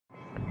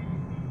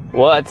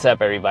What's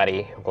up,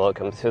 everybody?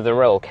 Welcome to the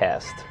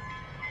Rollcast,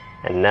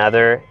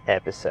 another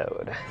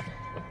episode.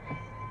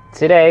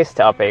 Today's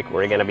topic,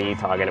 we're going to be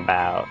talking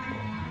about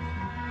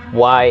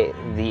why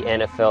the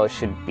NFL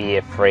should be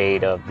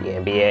afraid of the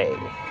NBA.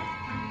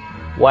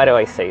 Why do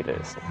I say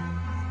this?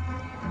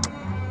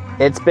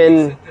 It's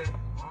been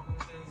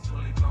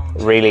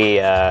really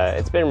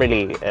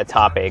a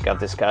topic of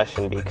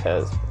discussion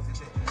because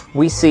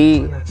we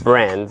see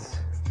brands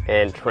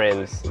and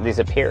trends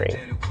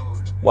disappearing.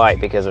 Why?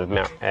 Because of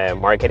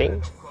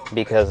marketing,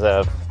 because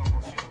of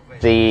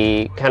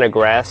the kind of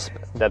grasp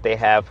that they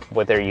have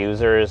with their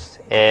users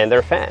and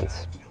their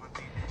fans.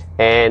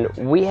 And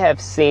we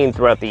have seen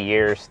throughout the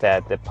years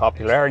that the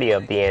popularity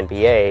of the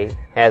NBA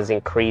has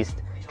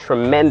increased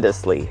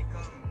tremendously,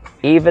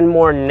 even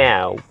more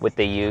now with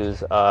the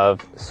use of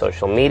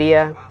social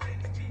media,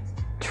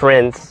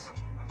 trends,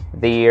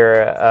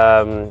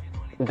 their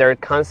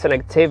constant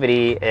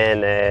activity,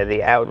 and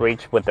the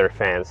outreach with their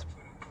fans.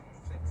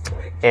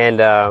 And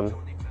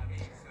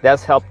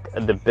that's helped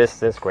the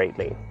business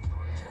greatly.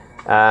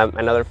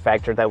 Another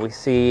factor that we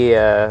see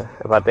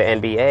about the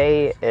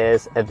NBA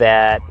is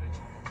that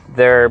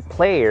their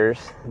players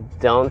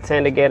don't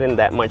tend to get in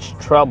that much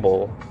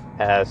trouble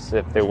as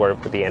if they were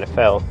for the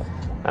NFL.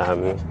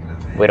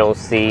 We don't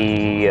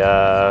see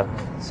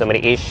so many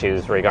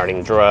issues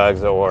regarding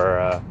drugs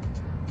or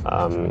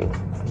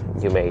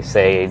you may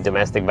say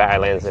domestic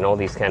violence and all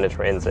these kind of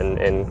trends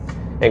and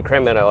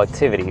criminal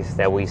activities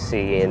that we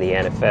see in the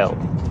NFL.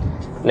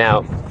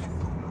 Now,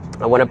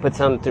 I want to put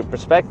something into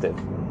perspective.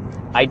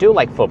 I do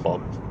like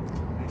football.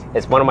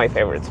 It's one of my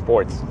favorite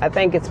sports. I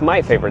think it's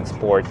my favorite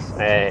sport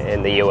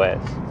in the U.S.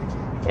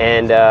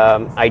 And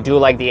I do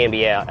like the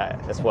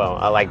NBA as well.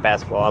 I like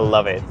basketball. I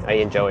love it. I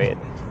enjoy it.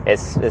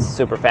 It's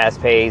super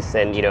fast-paced,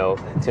 and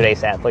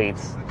today's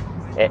athletes.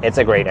 It's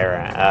a great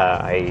era.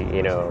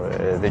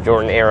 The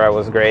Jordan era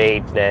was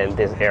great, and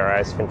this era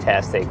is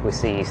fantastic. We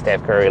see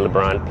Steph Curry,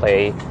 LeBron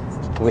play.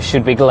 We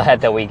should be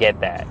glad that we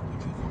get that.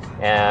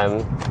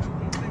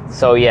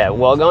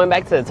 Going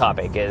back to the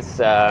topic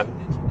is,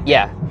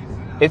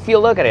 if you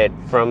look at it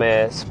from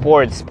a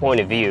sports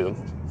point of view,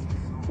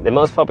 the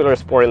most popular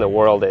sport in the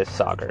world is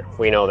soccer.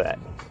 We know that.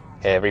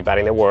 Everybody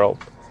in the world,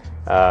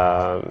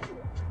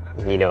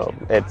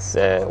 it's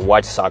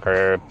watch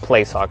soccer,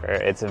 play soccer.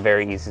 It's a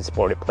very easy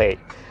sport to play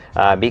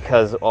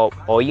because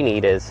all you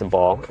need is a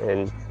ball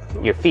and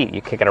your feet.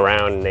 You kick it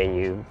around and then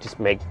you just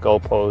make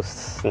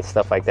goalposts and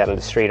stuff like that in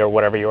the street or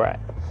whatever you're at.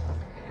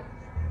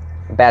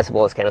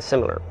 Basketball is kind of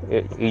similar.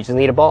 You just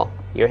need a ball,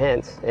 your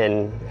hands,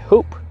 and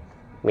hoop.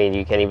 I mean,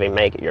 you can't even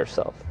make it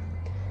yourself.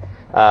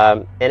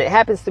 And it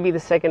happens to be the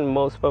second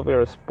most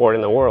popular sport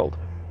in the world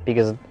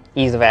because of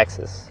ease of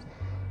access.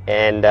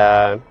 And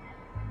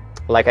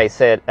like I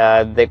said,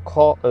 the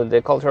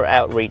cultural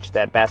outreach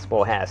that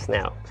basketball has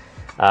now.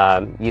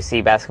 You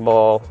see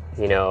basketball,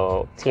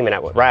 teaming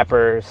up with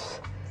rappers,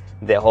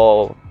 the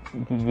whole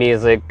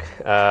music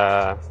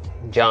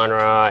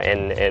genre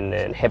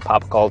and hip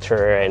hop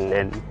culture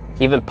and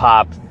even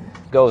pop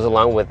goes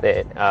along with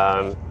it.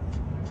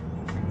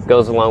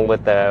 Goes along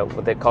with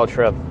the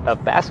culture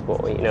of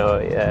basketball.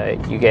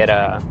 You get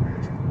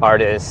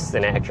artists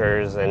and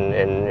actors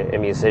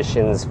and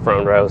musicians,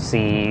 front row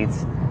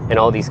seats, and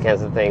all these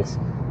kinds of things.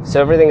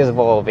 So everything is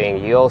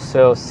evolving. You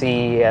also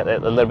see a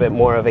little bit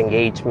more of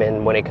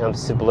engagement when it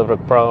comes to political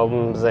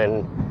problems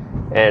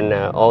and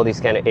all these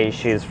kind of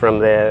issues from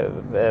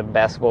the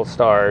basketball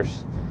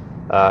stars.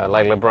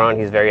 Like LeBron,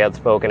 he's very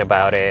outspoken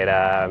about it.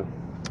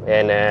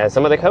 And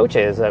some of the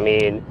coaches,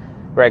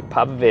 Greg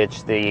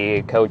Popovich,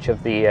 the coach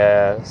of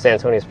the San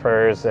Antonio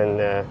Spurs,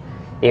 and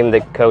even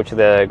the coach of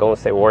the Golden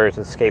State Warriors,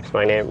 escapes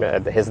my name,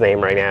 his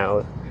name right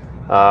now.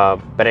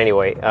 But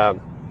anyway,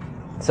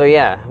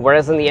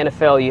 whereas in the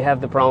NFL you have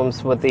the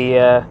problems with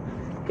the,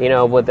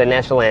 with the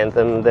national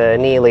anthem, the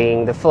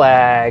kneeling, the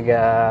flag.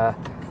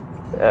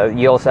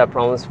 You also have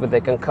problems with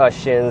the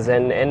concussions,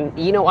 and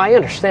I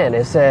understand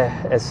it's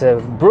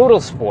a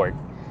brutal sport.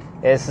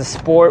 It's a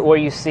sport where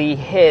you see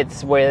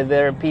hits, where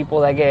there are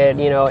people that get,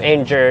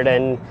 injured,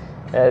 and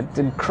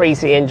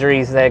crazy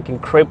injuries that can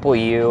cripple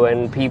you,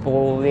 and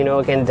people,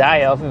 can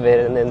die off of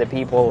it. And then the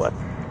people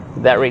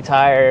that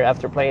retire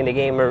after playing the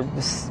game are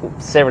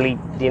severely,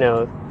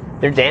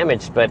 they're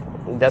damaged. But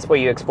that's where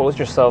you expose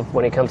yourself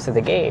when it comes to the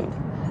game.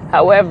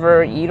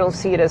 However, you don't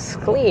see it as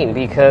clean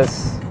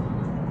because,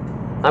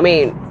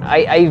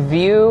 I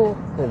view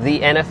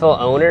the NFL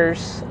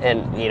owners,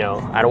 and,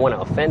 I don't want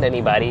to offend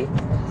anybody,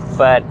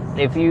 but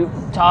if you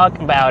talk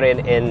about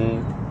it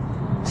in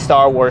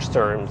Star Wars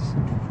terms,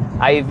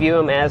 I view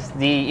them as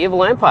the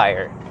evil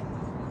empire.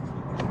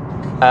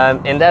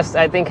 And that's,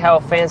 I think, how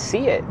fans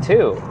see it,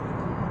 too.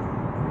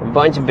 A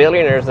bunch of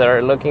billionaires that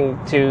are looking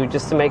to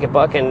make a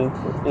buck and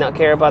not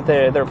care about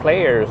their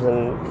players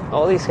and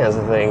all these kinds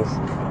of things,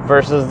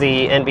 versus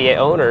the NBA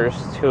owners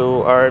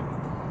who are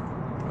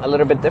a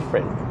little bit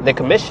different. The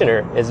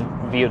commissioner is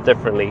viewed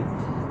differently.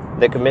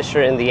 The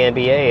commissioner in the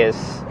NBA is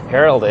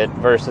heralded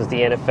versus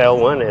the NFL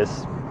one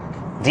is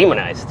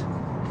demonized.